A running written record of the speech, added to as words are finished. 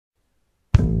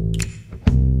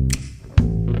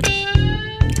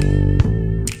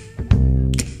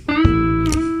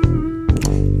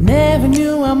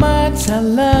much I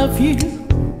love you.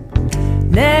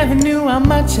 Never knew how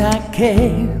much I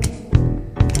cared.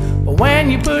 But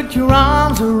when you put your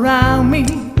arms around me,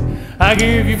 I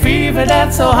give you fever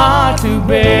that's so hard to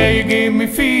bear. You give me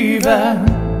fever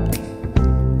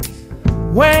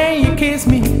when you kiss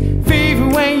me, fever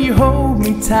when you hold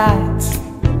me tight,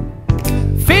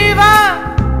 fever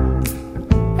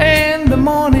in the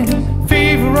morning,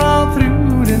 fever all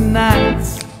through the night.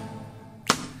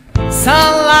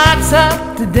 Sun lights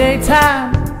up the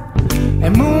daytime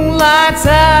and moon lights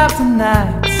up the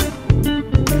night.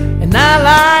 And I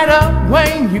light up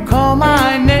when you call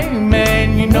my name,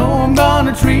 and you know I'm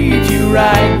gonna treat you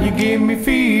right. You give me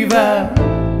fever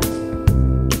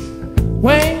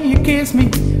when you kiss me,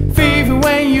 fever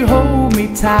when you hold me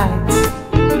tight,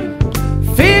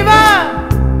 fever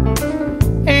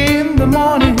in the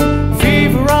morning,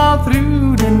 fever all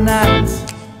through the night.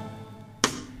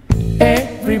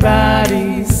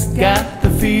 Everybody's got the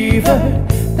fever,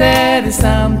 that is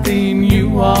something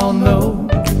you all know.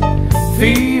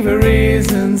 Fever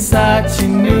isn't such a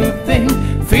new thing,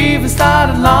 fever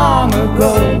started long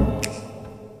ago.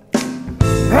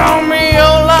 Romeo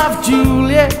loved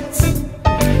Juliet,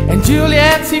 and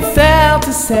Juliet, he felt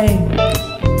the same.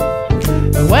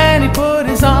 And when he put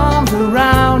his arms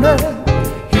around her,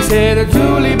 he said, "Oh,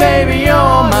 Julie, baby,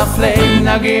 you're my flame.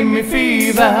 Now give me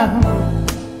fever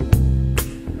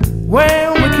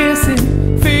when we're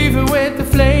kissing, fever with the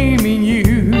flame in you.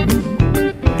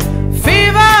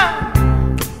 Fever,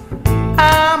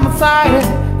 I'm a fire,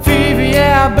 fever,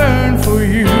 yeah, I burn for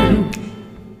you."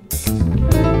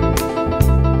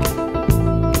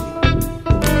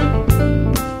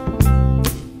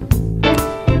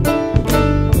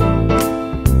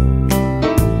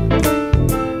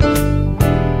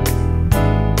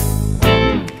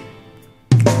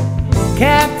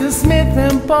 Captain Smith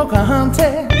and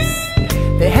Pocahontas,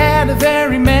 they had a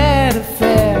very mad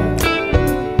affair.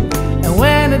 And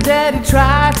when her daddy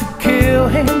tried to kill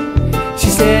him, she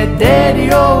said, "Daddy,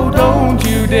 oh, don't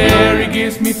you dare." He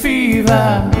gives me fever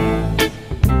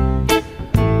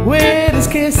with his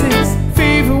kisses,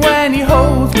 fever when he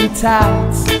holds me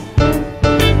tight,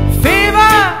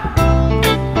 fever,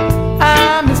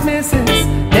 I'm his missus.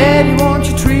 Daddy, won't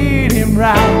you treat him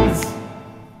right?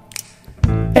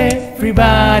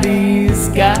 Everybody's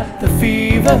got the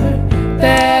fever,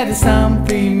 that is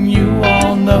something you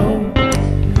all know.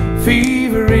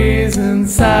 Fever isn't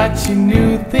such a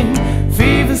new thing,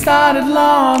 fever started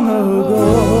long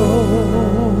ago.